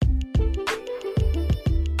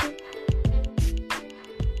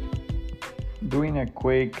doing a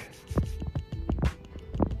quick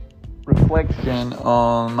reflection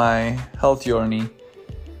on my health journey,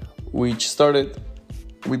 which started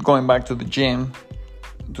with going back to the gym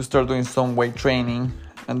to start doing some weight training.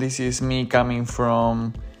 And this is me coming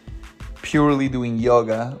from purely doing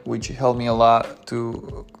yoga, which helped me a lot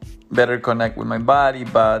to better connect with my body.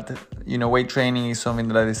 But, weight training is something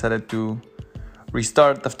that I decided to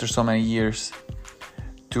restart after so many years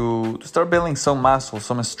to start building some muscle,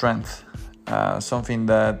 some strength, something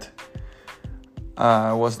that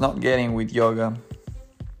I was not getting with yoga.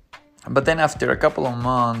 But then after a couple of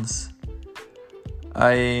months,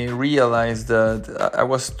 I realized that I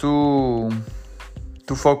was too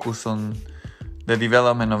focused on the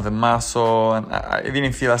development of the muscle, and I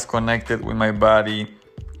didn't feel as connected with my body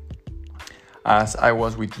as I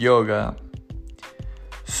was with yoga.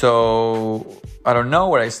 So I don't know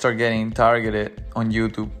where I start getting targeted on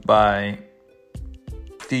YouTube by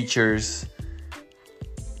teachers,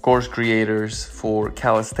 course creators for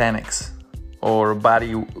calisthenics or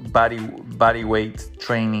body weight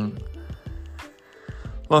training.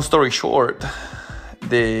 Long story short,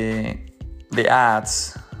 the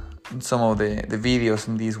ads, some of the videos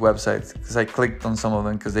in these websites, because I clicked on some of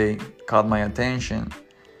them because they caught my attention,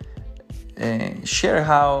 share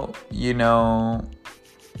how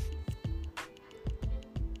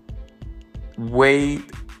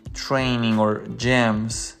weight training or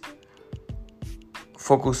gyms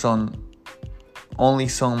focus on only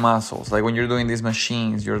some muscles. Like when you're doing these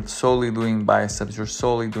machines, you're solely doing biceps, you're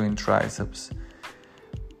solely doing triceps,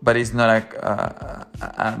 but it's not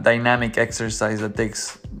a dynamic exercise that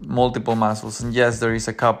takes multiple muscles. And yes, there is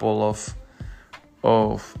a couple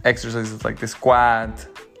of exercises like the squat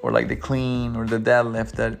or like the clean or the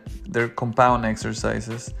deadlift that they're compound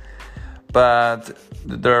exercises, but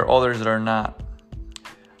there are others that are not.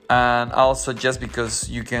 And also, just because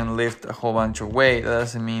you can lift a whole bunch of weight, that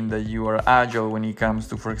doesn't mean that you are agile when it comes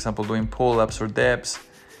to, for example, doing pull-ups or dips.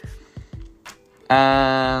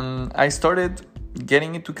 And I started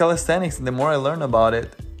getting into calisthenics, and the more I learned about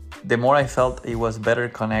it, the more I felt it was better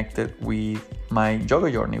connected with my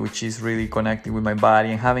yoga journey, which is really connecting with my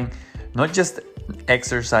body and having not just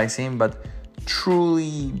exercising, but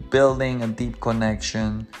truly building a deep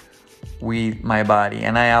connection with my body.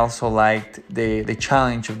 And I also liked the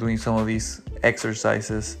challenge of doing some of these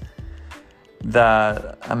exercises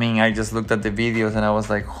that, I just looked at the videos and I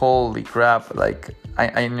was like, holy crap. Like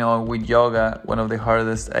I know with yoga, one of the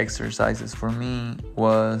hardest exercises for me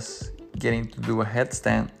was getting to do a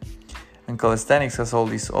headstand. And calisthenics has all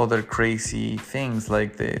these other crazy things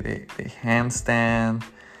like the handstand,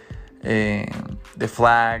 the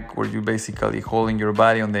flag, where you're basically holding your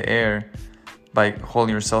body on the air by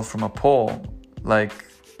holding yourself from a pole, like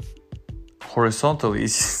horizontally.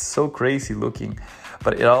 It's so crazy looking,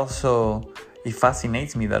 but it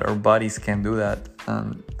fascinates me that our bodies can do that,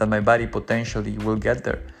 and that my body potentially will get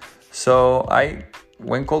there. So I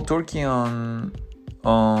went cold turkey on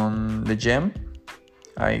the gym.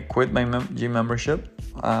 I quit my gym membership.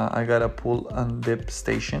 I got a pull-up and dip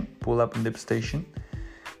station.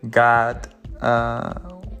 Got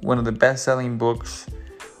one of the best-selling books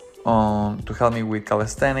to help me with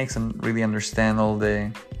calisthenics and really understand all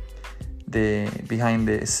the behind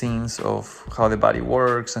the scenes of how the body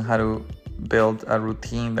works and how to build a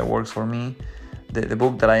routine that works for me. The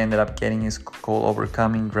book that I ended up getting is called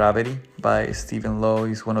Overcoming Gravity by Stephen Lowe.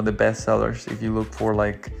 It's one of the best sellers if you look for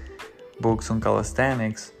like books on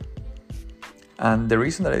calisthenics. And the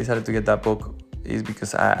reason that I decided to get that book is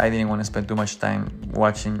because I didn't want to spend too much time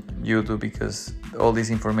watching YouTube, because all this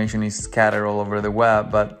information is scattered all over the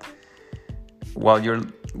web. But while you're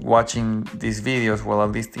watching these videos, well,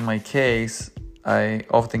 at least in my case, I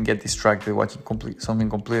often get distracted watching something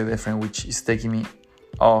completely different, which is taking me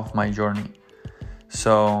off my journey.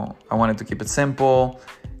 So I wanted to keep it simple,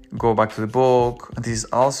 go back to the book. And this is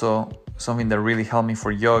also something that really helped me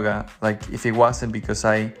for yoga. Like if it wasn't because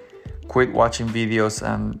I quit watching videos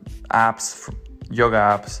and yoga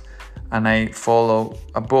apps, and I follow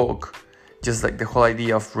a book, just like the whole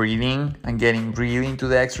idea of reading and getting really into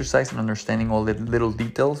the exercise and understanding all the little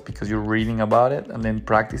details, because you're reading about it and then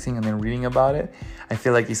practicing and then reading about it. I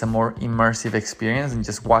feel like it's a more immersive experience than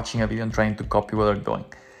just watching a video and trying to copy what they're doing.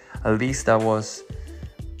 At least that was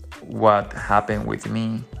what happened with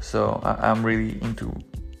me. So I'm really into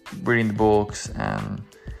reading the books and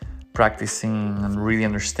practicing and really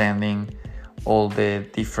understanding all the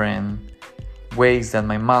different ways that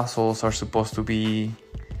my muscles are supposed to be,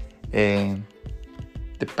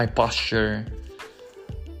 my posture.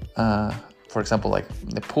 For example, like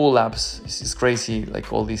the pull-ups is crazy,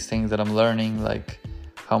 like all these things that I'm learning, like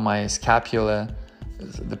how my scapula,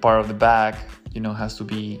 the part of the back, has to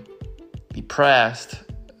be depressed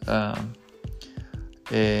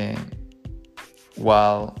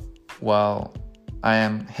while I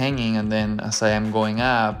am hanging, and then as I am going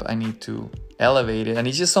up, I need to elevate it. And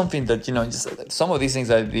it's just something that, just some of these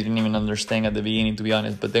things I didn't even understand at the beginning, to be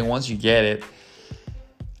honest. But then once you get it,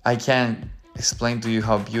 I can't explain to you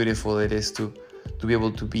how beautiful it is to be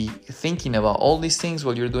able to be thinking about all these things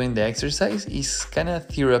while you're doing the exercise. Is kind of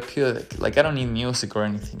therapeutic. Like, I don't need music or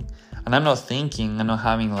anything, and I'm not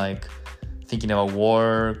having like thinking about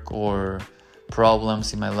work or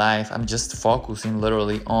problems in my life. I'm just focusing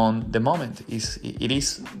literally on the moment. It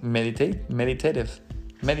is meditative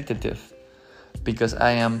because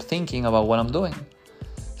I am thinking about what I'm doing.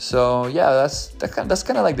 So yeah, that's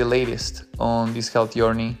kind of like the latest on this health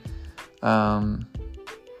journey. And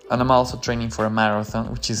I'm also training for a marathon,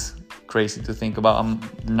 which is crazy to think about. I'm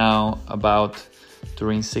now about to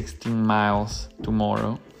run 16 miles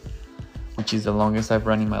tomorrow, which is the longest I've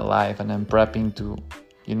run in my life, and I'm prepping to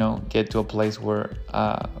get to a place where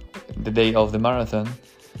the day of the marathon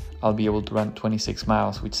I'll be able to run 26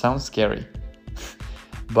 miles, which sounds scary.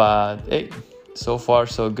 But hey, so far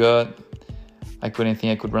so good. I couldn't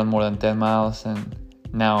think I could run more than 10 miles, and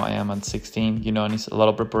now I am at 16, and it's a lot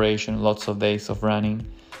of preparation, lots of days of running.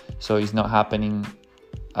 So it's not happening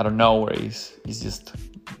out of nowhere. It's just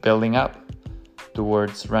building up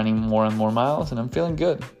towards running more and more miles, and I'm feeling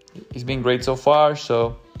good. It's been great so far.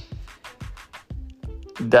 So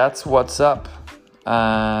that's what's up,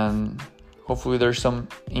 and hopefully there's some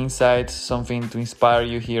insights, something to inspire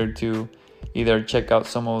you here to either check out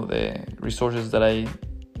some of the resources that I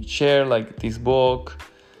share, like this book,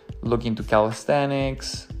 look into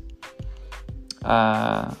calisthenics,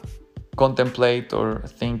 contemplate or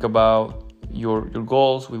think about your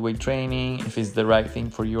goals with weight training, if it's the right thing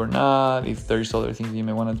for you or not, if there's other things you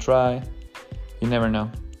may want to try. You never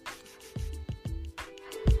know.